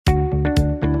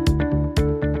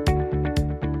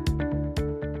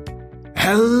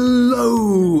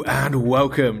Hello and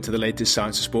welcome to the latest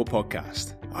Science of Sport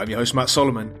podcast. I'm your host Matt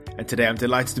Solomon, and today I'm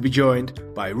delighted to be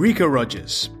joined by Rico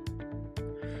Rogers.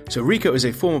 So Rico is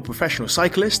a former professional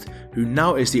cyclist who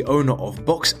now is the owner of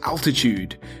Box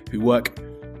Altitude, who work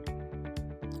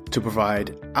to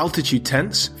provide altitude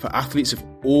tents for athletes of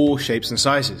all shapes and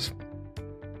sizes.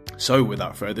 So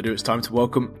without further ado, it's time to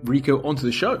welcome Rico onto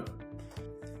the show.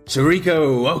 So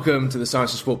Rico, welcome to the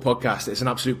Science of Sport podcast. It's an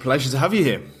absolute pleasure to have you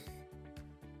here.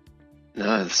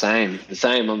 No, the same.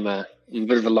 I'm a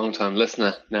bit of a long-time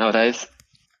listener nowadays.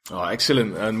 Oh,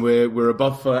 excellent. And we're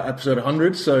above episode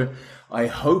 100, so I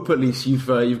hope at least you've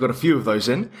got a few of those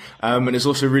in. And it's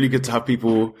also really good to have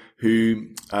people who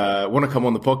want to come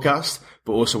on the podcast,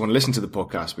 but also want to listen to the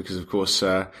podcast because, of course,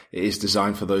 it is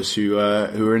designed for those who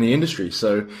are in the industry.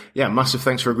 So, yeah, massive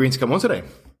thanks for agreeing to come on today.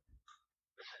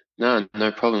 No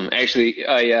problem. Actually,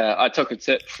 I took a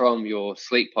tip from your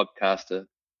sleep podcast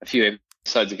a few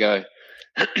episodes ago.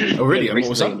 Oh, really? And what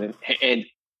was that?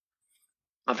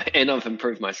 And I've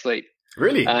improved my sleep.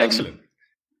 Really? Excellent.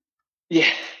 Yeah.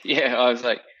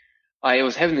 I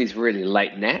was having these really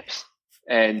late naps,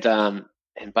 and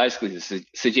basically the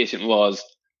suggestion was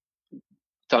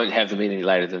don't have them any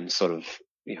later than sort of,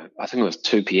 I think it was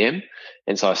 2 p.m.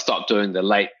 And so I stopped doing the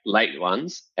late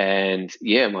ones, and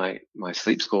yeah, my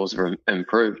sleep scores were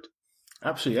improved.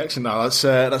 Absolutely excellent. No,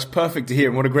 that's perfect to hear,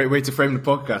 and what a great way to frame the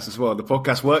podcast as well. The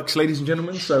podcast works, ladies and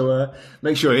gentlemen, so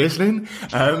make sure you're listening.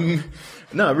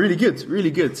 No, really good,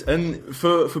 really good. And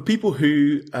for people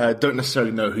who don't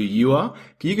necessarily know who you are,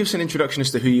 can you give us an introduction as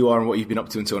to who you are and what you've been up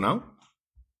to until now?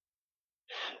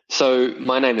 So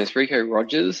my name is Rico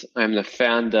Rogers. I'm the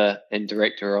founder and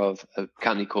director of a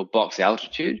company called Box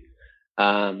Altitude.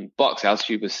 Box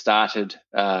Altitude was started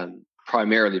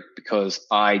primarily because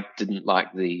I didn't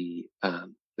like the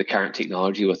current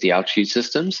technology with the altitude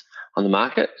systems on the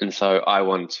market, and so I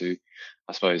wanted to,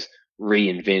 I suppose,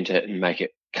 reinvent it and make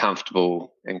it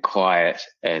comfortable and quiet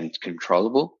and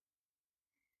controllable.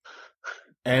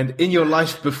 And in your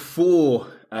life before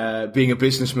being a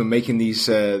businessman, making these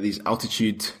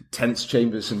altitude tents,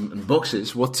 chambers, and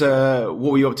boxes, what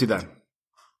were you up to then?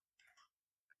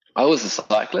 I was a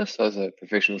cyclist. I was a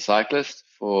professional cyclist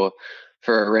for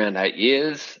around 8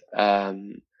 years.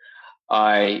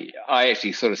 I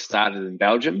actually sort of started in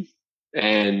Belgium,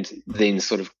 and then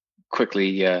sort of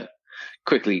quickly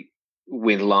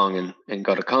went along and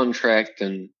got a contract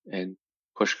and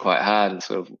pushed quite hard and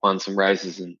sort of won some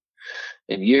races in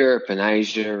Europe and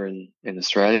Asia and in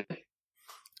Australia.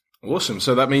 Awesome.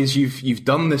 So that means you've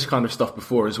done this kind of stuff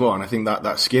before as well, and I think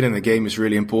that skin in the game is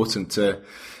really important to.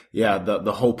 Yeah,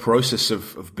 the whole process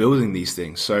of building these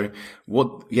things. So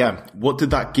what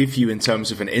did that give you in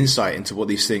terms of an insight into what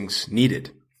these things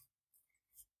needed?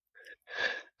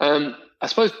 I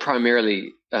suppose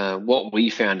primarily what we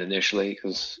found initially,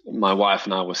 because my wife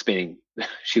and I were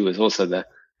she was also the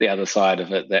other side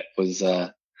of it that was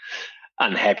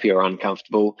unhappy or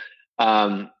uncomfortable.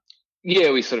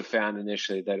 We sort of found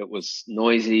initially that it was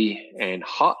noisy and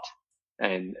hot.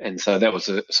 And so that was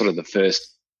sort of the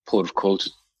first port of call to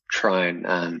try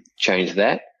and change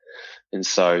that. And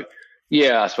so,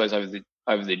 I suppose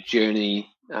over the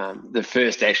journey, the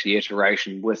first actually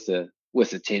iteration with the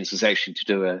tents was actually to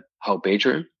do a whole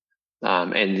bedroom,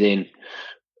 and then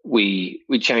we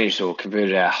changed or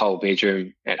converted our whole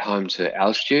bedroom at home to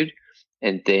altitude,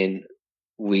 and then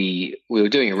we were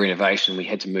doing a renovation. We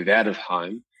had to move out of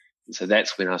home, and so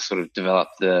that's when I sort of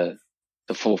developed the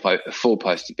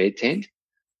four-poster bed tent.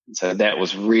 And so that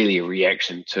was really a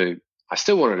reaction to. I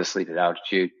still wanted to sleep at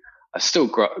altitude. I still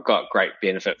got great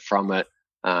benefit from it.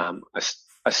 I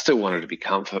still wanted to be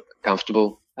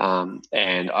comfortable,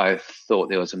 and I thought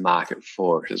there was a market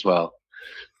for it as well.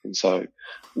 And so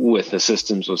with the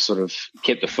systems, we've sort of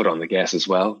kept the foot on the gas as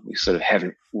well. We sort of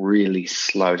haven't really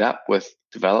slowed up with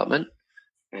development.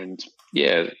 And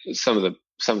some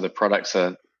of the products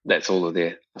that's all of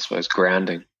their, I suppose,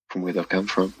 grounding from where they've come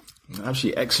from.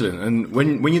 Absolutely excellent. And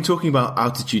when you're talking about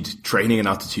altitude training and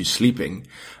altitude sleeping,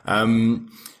 I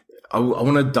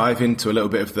want to dive into a little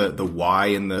bit of the why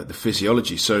and the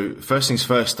physiology. So first things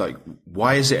first, like,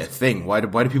 why is it a thing? Why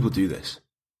do people do this?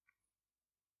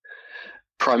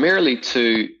 Primarily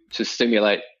to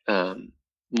stimulate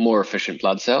more efficient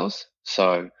blood cells.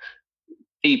 So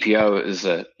EPO is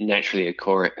a naturally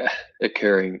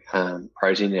occurring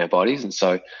protein in our bodies, and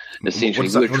so essentially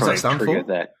we're trying to trigger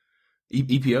that.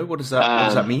 EPO, what does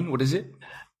that mean? What is it?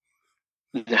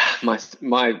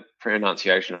 My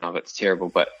pronunciation of it's terrible,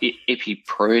 but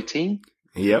epiprotein.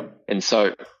 Yep. And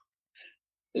so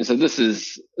this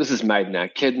is made in our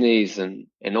kidneys, and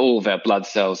all of our blood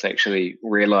cells actually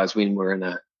realize when we're in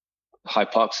a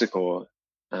hypoxic or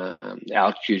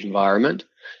altitude environment.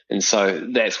 And so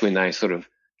that's when they sort of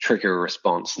trigger a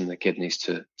response in the kidneys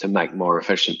to make more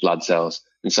efficient blood cells.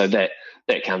 And so that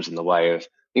comes in the way of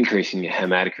increasing your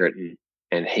hematocrit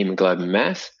and hemoglobin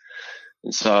mass.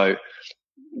 And so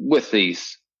with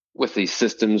these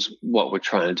systems, what we're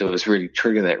trying to do is really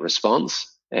trigger that response.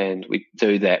 And we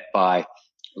do that by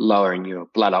lowering your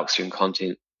blood oxygen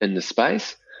content in the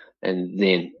space. And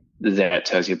then that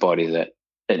tells your body that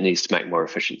it needs to make more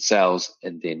efficient cells,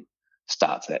 and then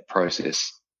starts that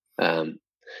process.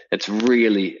 It's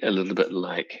really a little bit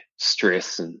like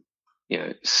stress and,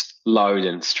 load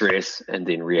and stress and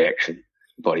then reaction,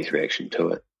 body's reaction to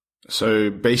it. So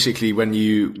basically when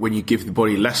you give the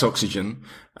body less oxygen,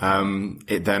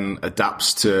 it then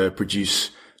adapts to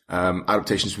produce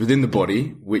adaptations within the body,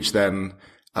 which then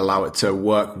allow it to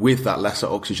work with that lesser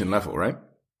oxygen level, right?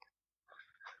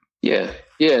 Yeah.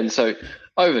 And so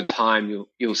over time,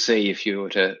 you'll see if you were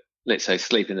to, let's say,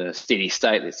 sleep in a steady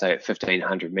state, let's say at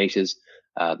 1,500 meters,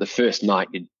 the first night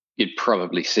you'd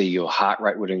probably see your heart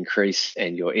rate would increase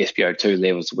and your SpO2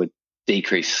 levels would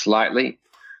decrease slightly,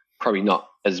 probably not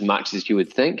as much as you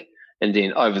would think. And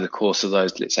then over the course of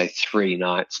those, let's say 3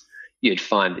 nights, you'd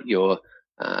find that your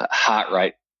heart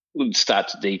rate would start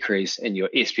to decrease and your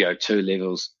SpO2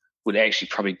 levels would actually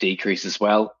probably decrease as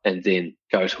well, and then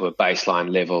go to a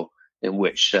baseline level in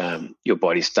which your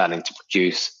body's starting to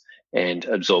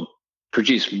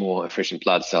produce more efficient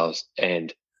blood cells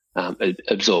and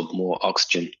absorb more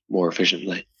oxygen more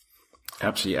efficiently.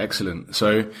 Absolutely excellent.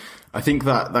 So I think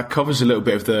that covers a little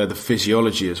bit of the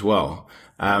physiology as well.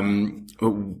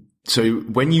 So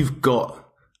when you've got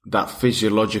that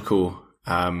physiological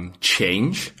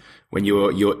change, when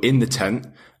you're in the tent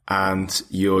and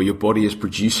your body is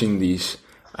producing these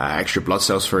extra blood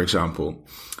cells, for example,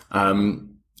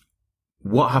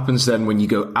 what happens then when you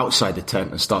go outside the tent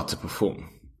and start to perform?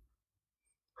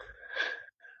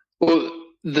 Well,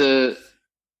 the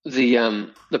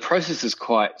process is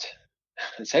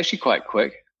it's actually quite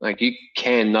quick. Like, you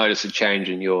can notice a change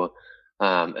in your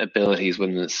abilities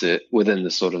within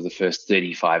the sort of the first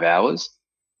 35 hours.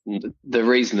 The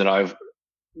reason that I've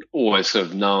always sort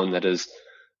of known that is,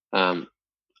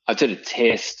 I did a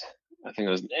test. I think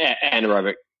it was an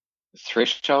anaerobic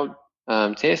threshold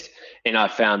test, and I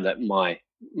found that my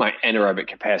anaerobic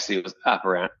capacity was up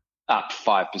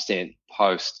 5%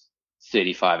 post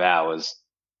 35 hours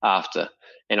after,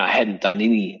 and I hadn't done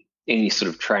any sort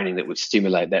of training that would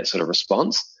stimulate that sort of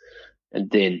response. And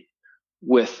then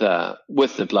with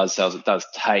the blood cells, it does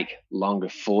take longer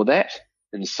for that,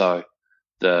 and so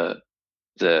the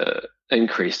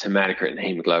increased hematocrit and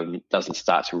hemoglobin doesn't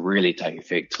start to really take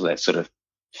effect till that sort of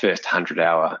first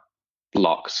 100-hour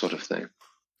block sort of thing.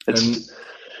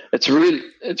 It's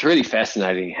really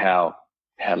fascinating how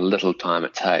little time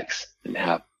it takes and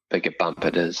how big a bump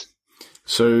it is.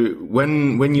 So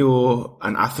when you're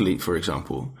an athlete, for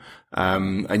example,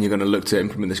 and you're going to look to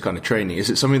implement this kind of training, is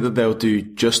it something that they'll do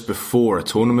just before a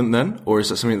tournament then, or is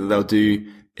it something that they'll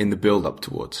do in the build up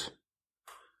towards?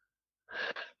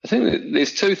 I think that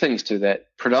there's two things to that.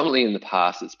 Predominantly in the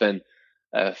past, it's been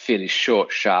a fairly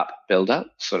short, sharp build up,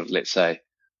 sort of, let's say,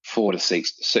 4 to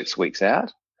 6 weeks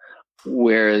out.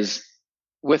 Whereas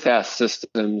with our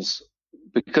systems,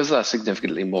 because they're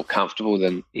significantly more comfortable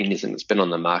than anything that's been on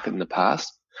the market in the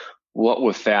past, what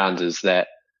we've found is that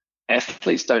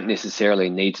athletes don't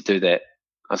necessarily need to do that,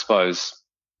 I suppose,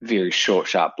 very short,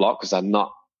 sharp block, because they're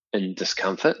not in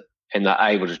discomfort and they're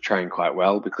able to train quite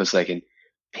well because they can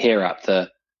pair up the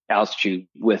altitude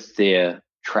with their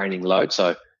training load.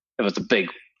 So if it's a big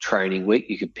training week,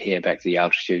 you could pair back the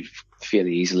altitude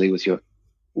fairly easily with your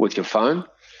phone,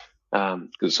 because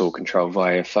it's all controlled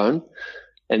via your phone.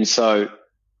 And so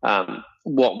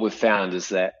what we've found is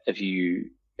that if you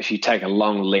take a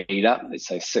long lead up, let's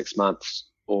say 6 months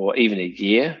or even a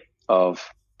year of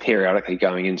periodically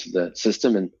going into the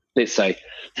system, and let's say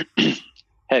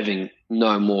having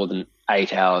no more than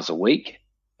 8 hours a week,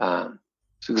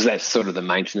 because that's sort of the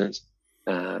maintenance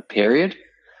period,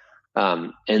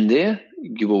 and there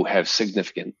you will have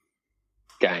significant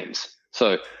gains.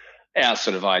 So our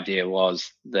sort of idea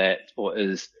is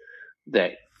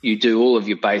that you do all of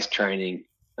your base training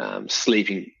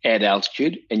sleeping at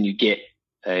altitude, and you get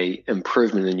a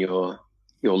improvement in your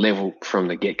level from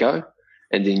the get-go,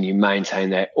 and then you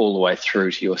maintain that all the way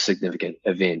through to your significant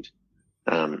event.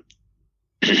 And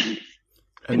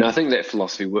I think that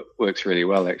philosophy works really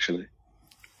well, actually.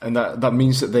 And that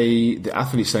means that the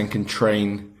athletes then can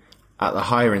train at the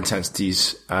higher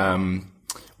intensities,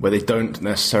 where they don't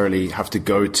necessarily have to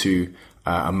go to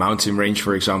a mountain range,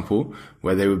 for example,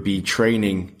 where they would be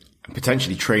training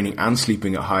potentially training and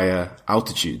sleeping at higher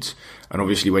altitudes. And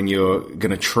obviously when you're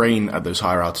going to train at those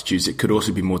higher altitudes, it could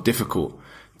also be more difficult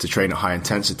to train at high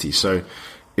intensity. So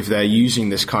if they're using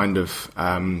this kind of,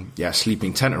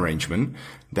 sleeping tent arrangement,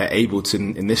 they're able to,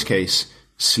 in this case,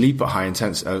 sleep at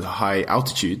high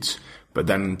altitudes, but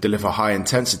then deliver high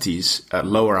intensities at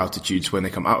lower altitudes when they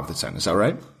come out of the tent. Is that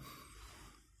right?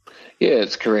 Yeah,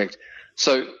 it's correct.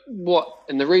 So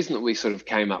and the reason that we sort of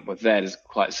came up with that is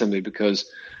quite simply because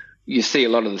you see a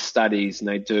lot of the studies and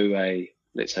they do a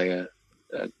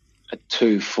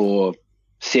 2, 4,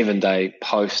 7 day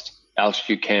post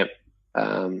altitude camp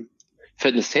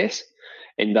fitness test,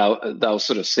 and they'll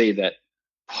sort of see that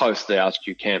post the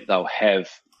altitude camp they'll have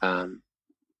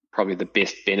probably the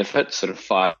best benefit sort of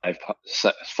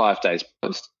 5 days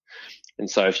post. And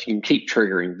so if you can keep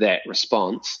triggering that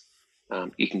response,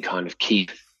 you can kind of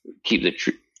keep the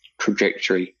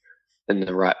trajectory in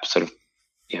the right sort of,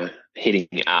 heading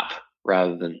up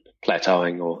rather than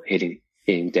plateauing or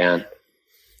heading down.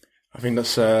 I think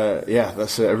that's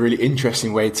a really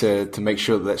interesting way to make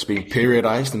sure that that's being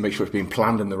periodized and make sure it's being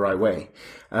planned in the right way.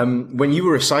 When you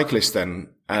were a cyclist then,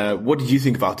 what did you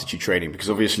think of altitude training? Because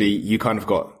obviously you kind of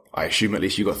got, I assume at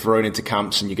least, you got thrown into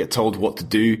camps and you get told what to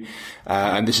do,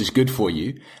 and this is good for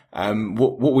you.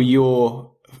 What were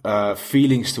your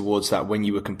feelings towards that when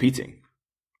you were competing?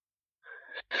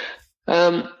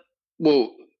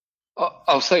 Well,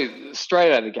 I'll say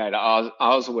straight out of the gate,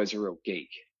 I was always a real geek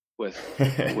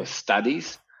with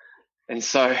studies, and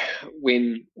so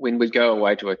when we'd go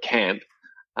away to a camp,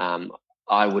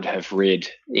 I would have read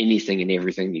anything and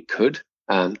everything you could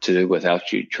to do with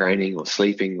altitude training or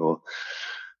sleeping or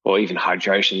even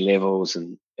hydration levels,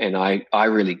 and I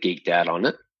really geeked out on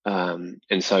it.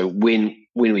 And so when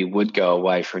we would go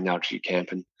away for an altitude camp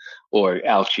or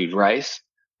altitude race,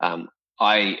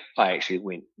 I actually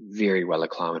went very well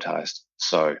acclimatized.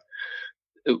 So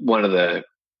one of the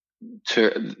tour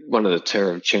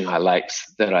of Qinghai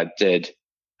Lakes that I did,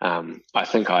 I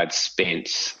think I'd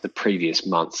spent the previous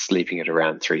month sleeping at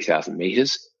around 3,000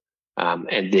 meters.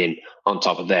 And then on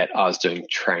top of that, I was doing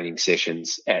training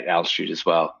sessions at altitude as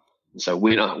well. So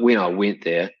when I went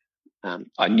there,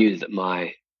 I knew that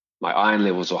my iron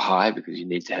levels were high because you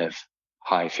need to have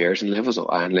high ferritin levels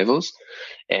or iron levels,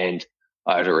 and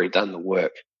I had already done the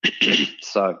work.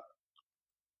 So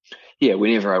yeah,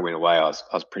 whenever I went away, I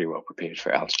was pretty well prepared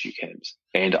for altitude camps,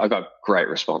 and I got great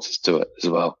responses to it as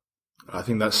well. I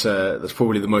think that's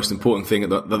probably the most important thing at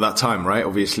that time, right?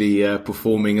 Obviously,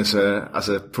 performing as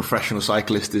a professional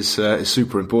cyclist is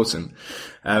super important.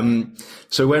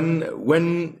 So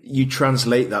when you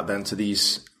translate that then to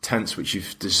these tents which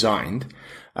you've designed,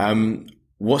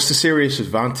 what's the serious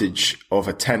advantage of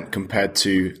a tent compared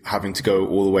to having to go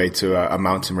all the way to a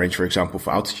mountain range, for example,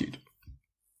 for altitude?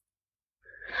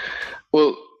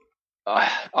 Well,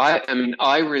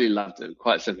 I really loved it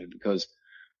quite simply because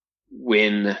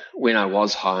when I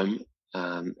was home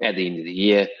at the end of the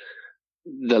year,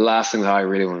 the last thing that I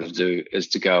really wanted to do is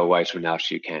to go away to an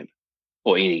altitude camp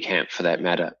or any camp for that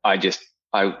matter.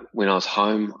 When I was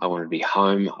home, I wanted to be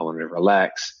home. I wanted to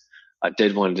relax. I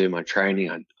did want to do my training.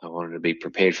 I wanted to be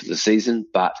prepared for the season,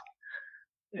 but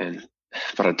I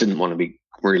didn't want to be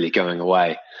really going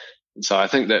away. And so I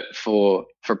think that for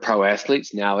pro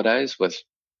athletes nowadays, with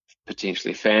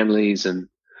potentially families and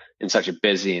in such a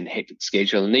busy and hectic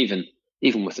schedule, and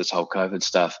even with this whole COVID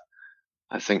stuff,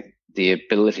 I think the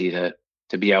ability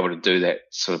to be able to do that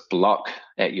sort of block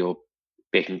at your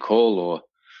beck and call or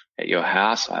at your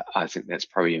house, I think that's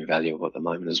probably invaluable at the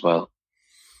moment as well.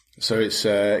 So it's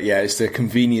the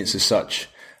convenience as such,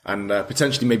 and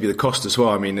potentially maybe the cost as well.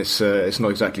 I mean, it's not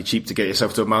exactly cheap to get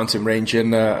yourself to a mountain range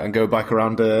and go back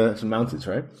around some mountains,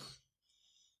 right?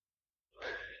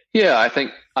 Yeah, I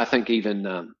think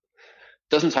even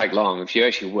doesn't take long if you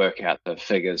actually work out the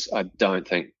figures. I don't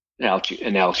think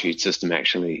an altitude system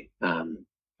actually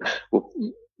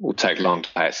will take long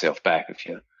to pay itself back if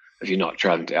you're not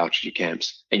traveling to altitude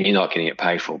camps and you're not getting it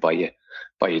paid for by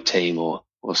your team or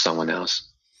someone else.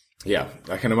 Yeah,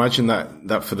 I can imagine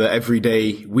that for the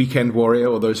everyday weekend warrior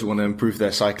or those who want to improve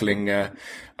their cycling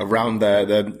around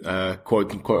their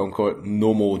quote unquote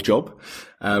normal job,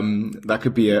 that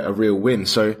could be a real win.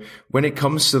 So when it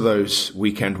comes to those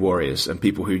weekend warriors and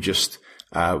people who just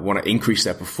want to increase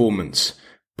their performance,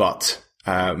 but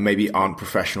maybe aren't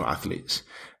professional athletes,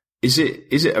 is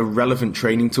it a relevant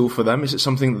training tool for them? Is it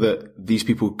something that these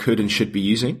people could and should be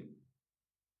using?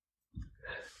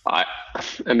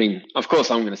 I mean, of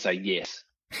course, I'm going to say yes,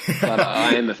 but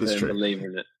I am a firm believer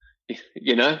in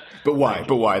it. But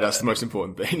why? That's the most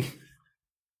important thing.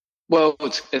 Well,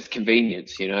 it's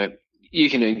convenience. you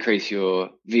can increase your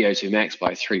VO2 max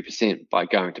by 3% by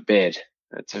going to bed.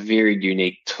 It's a very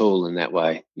unique tool in that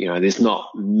way. There's not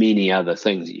many other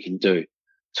things that you can do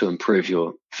to improve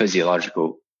your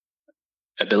physiological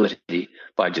ability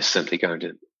by just simply going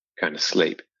to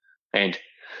sleep. And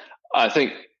I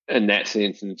think in that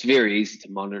sense, and it's very easy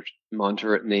to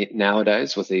monitor it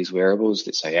nowadays with these wearables,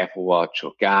 let's say Apple Watch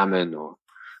or Garmin or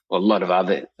a lot of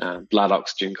other blood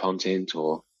oxygen content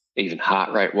or even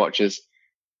heart rate watches.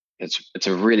 It's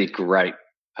a really great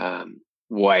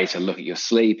way to look at your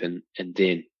sleep and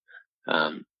then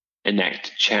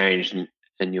enact change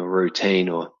in your routine,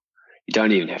 or you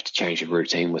don't even have to change your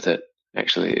routine with it.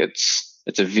 Actually, it's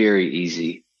a very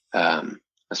easy, I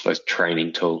suppose,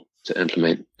 training tool to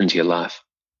implement into your life.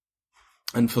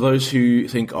 And for those who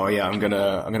think, oh yeah, I'm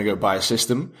gonna go buy a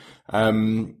system,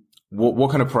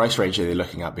 what kind of price range are they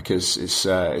looking at? Because it's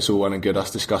all well and good us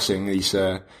discussing these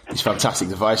fantastic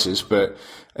devices, but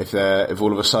if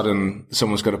all of a sudden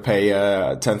someone's got to pay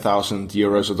 10,000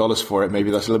 euros or dollars for it,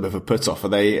 maybe that's a little bit of a put off.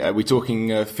 Are we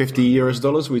talking 50 euros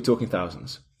dollars? Or are we talking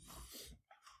thousands?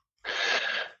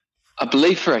 I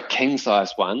believe for a king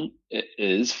size one, it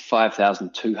is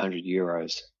 5,200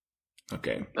 euros.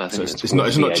 Okay, so it's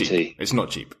not cheap. It's not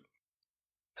cheap.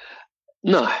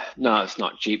 No, it's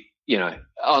not cheap.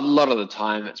 A lot of the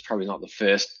time, it's probably not the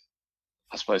first,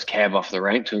 I suppose, cab off the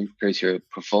rank to increase your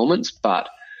performance. But,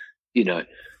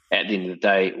 at the end of the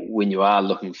day, when you are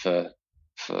looking for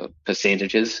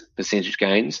percentage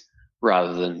gains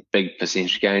rather than big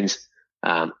percentage gains,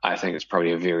 I think it's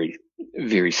probably a very,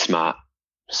 very smart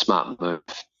move.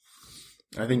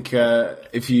 I think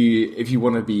if you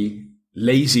want to be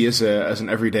lazy as an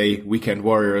everyday weekend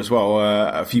warrior as well,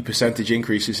 a few percentage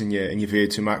increases in your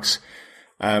VO2 max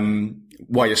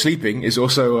while you're sleeping is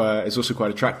also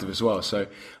quite attractive as well. So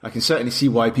I can certainly see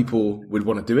why people would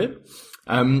want to do it.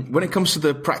 When it comes to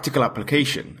the practical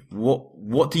application,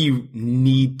 what do you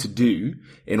need to do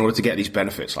in order to get these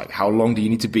benefits? Like, how long do you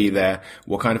need to be there?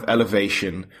 What kind of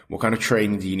elevation? What kind of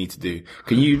training do you need to do?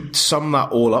 Can you sum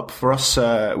that all up for us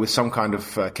with some kind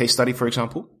of case study, for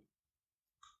example?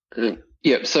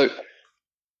 Yeah. So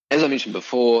as I mentioned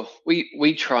before,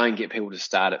 we try and get people to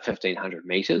start at 1,500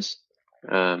 meters.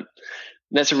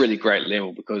 That's a really great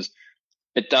level because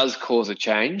it does cause a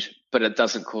change, but it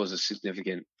doesn't cause a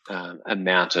significant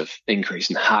amount of increase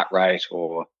in heart rate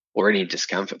or any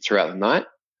discomfort throughout the night,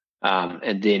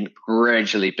 and then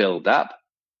gradually build up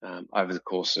over the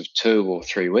course of 2 or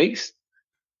 3 weeks,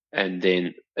 and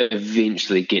then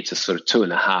eventually get to sort of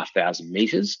 2,500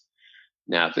 meters.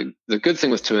 Now, the good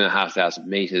thing with 2,500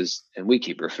 meters, and we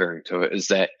keep referring to it, is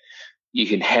that you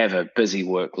can have a busy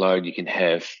workload. You can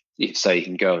have, say, you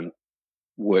can go and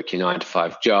work your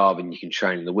 9-to-5 job, and you can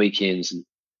train in the weekends, and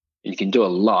you can do a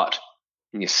lot,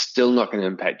 and you're still not going to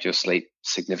impact your sleep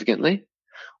significantly.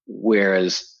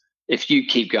 Whereas if you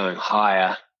keep going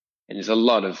higher, and there's a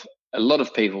lot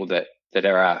of people that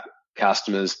are our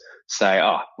customers say,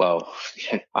 oh, well,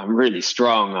 I'm really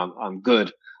strong, I'm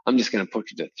good, I'm just going to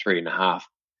put you to 3.5.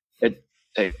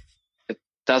 It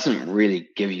doesn't really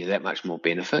give you that much more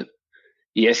benefit.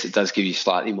 Yes, it does give you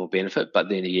slightly more benefit, but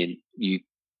then again, you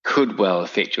could well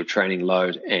affect your training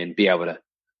load and be able to,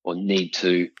 or need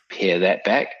to, pare that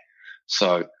back.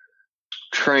 So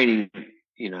training,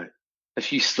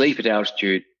 if you sleep at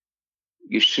altitude,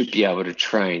 you should be able to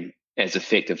train as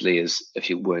effectively as if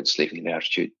you weren't sleeping at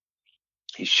altitude.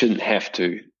 You shouldn't have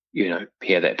to,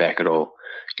 pare that back at all.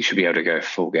 You should be able to go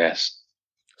full gas.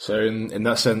 So in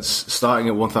that sense, starting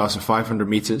at 1,500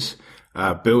 meters,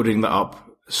 building that up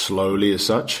slowly as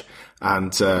such,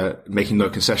 and making no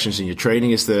concessions in your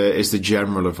training is the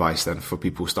general advice then for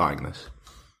people starting this.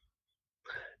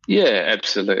 Yeah,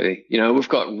 absolutely. We've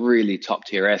got really top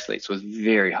tier athletes with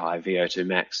very high VO2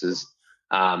 maxes,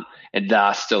 and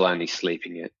they're still only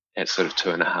sleeping at sort of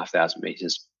 2,500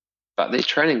 meters, but their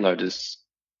training load is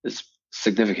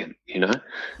significant,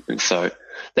 and so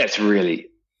that's really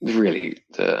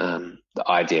the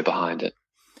idea behind it.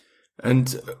 And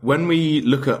when we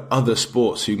look at other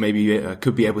sports who maybe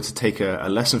could be able to take a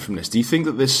lesson from this, do you think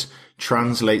that this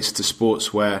translates to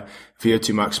sports where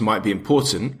VO2 max might be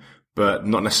important, but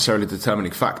not necessarily a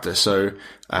determining factor? So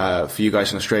for you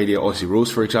guys in Australia, Aussie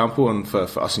rules, for example, and for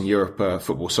us in Europe,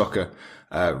 football, soccer,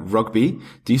 rugby,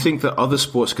 do you think that other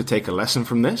sports could take a lesson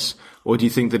from this? Or do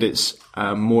you think that it's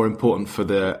more important for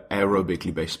the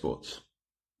aerobically based sports?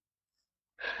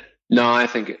 No, I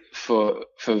think for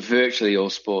virtually all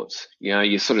sports,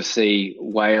 you sort of see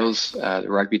Wales, the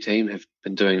rugby team, have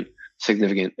been doing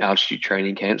significant altitude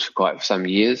training camps for quite some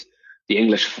years. The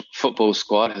English football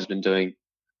squad has been doing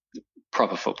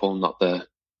proper football, not the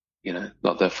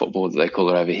football that they call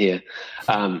it over here.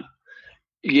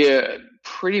 Yeah,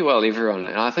 pretty well everyone.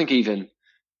 And I think even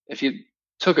if you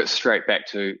took it straight back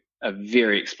to a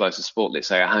very explosive sport, let's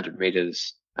say 100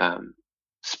 meters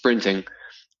sprinting,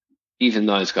 even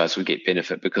those guys would get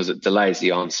benefit because it delays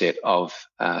the onset of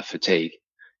fatigue.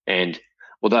 And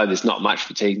although there's not much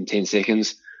fatigue in 10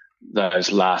 seconds,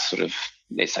 those last sort of,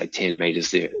 let's say 10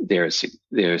 meters, there is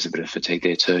a bit of fatigue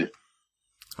there too.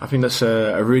 I think that's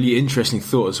a really interesting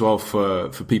thought as well for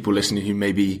people listening who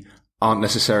maybe aren't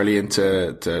necessarily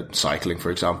into cycling,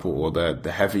 for example, or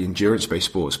the heavy endurance-based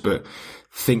sports, but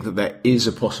think that there is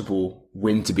a possible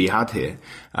win to be had here.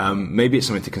 Maybe it's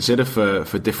something to consider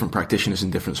for different practitioners in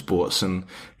different sports. And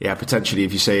yeah, potentially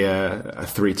if you say a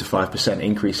 3 to 5%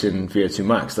 increase in VO2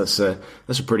 max, that's a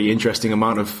pretty interesting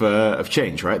amount of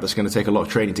change, right? That's going to take a lot of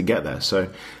training to get there. So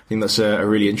I think that's a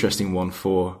really interesting one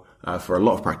for a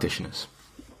lot of practitioners.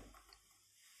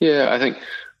 Yeah,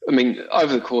 I mean,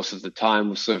 over the course of the time,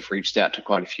 we've sort of reached out to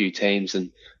quite a few teams,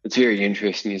 and it's very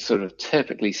interesting. You sort of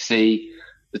typically see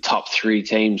the top 3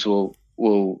 teams will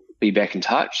be back in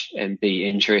touch and be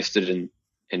interested in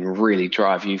really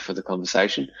drive you for the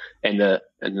conversation, and the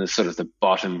sort of the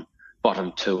bottom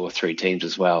 2 or 3 teams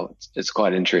as well. It's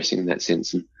quite interesting in that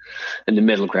sense, and in the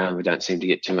middle ground, we don't seem to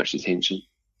get too much attention.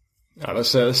 Oh, that's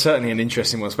certainly an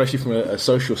interesting one, especially from a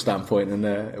social standpoint,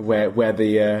 and where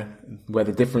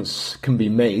the difference can be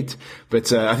made.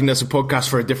 But I think that's a podcast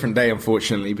for a different day,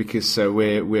 unfortunately, because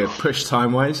we're pushed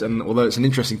time wise. And although it's an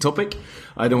interesting topic,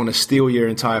 I don't want to steal your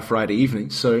entire Friday evening.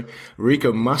 So,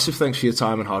 Rico, massive thanks for your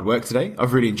time and hard work today.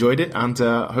 I've really enjoyed it, and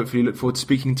hopefully look forward to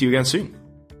speaking to you again soon.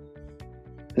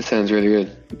 That sounds really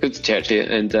good. Good to chat to you,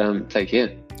 and take care.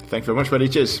 Thank you very much, buddy.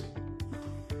 Cheers.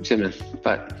 Cheers, man.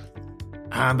 Bye.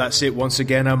 And that's it once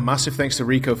again. A massive thanks to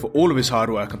Rico for all of his hard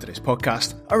work on today's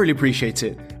podcast. I really appreciate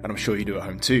it, and I'm sure you do at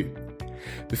home too.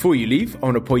 Before you leave, I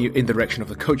want to point you in the direction of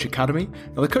the Coach Academy.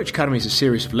 Now, the Coach Academy is a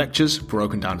series of lectures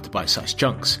broken down into bite-sized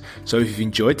chunks. So if you've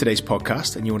enjoyed today's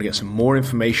podcast and you want to get some more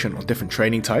information on different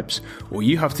training types, all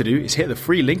you have to do is hit the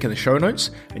free link in the show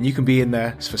notes, and you can be in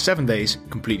there for 7 days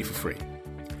completely for free.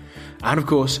 And of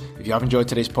course, if you have enjoyed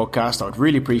today's podcast, I would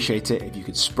really appreciate it if you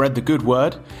could spread the good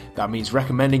word. That means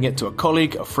recommending it to a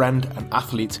colleague, a friend, an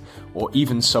athlete, or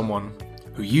even someone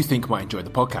who you think might enjoy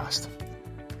the podcast.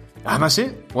 And that's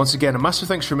it. Once again, a massive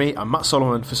thanks from me. I'm Matt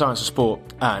Solomon for Science of Sport,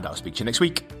 and I'll speak to you next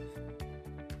week.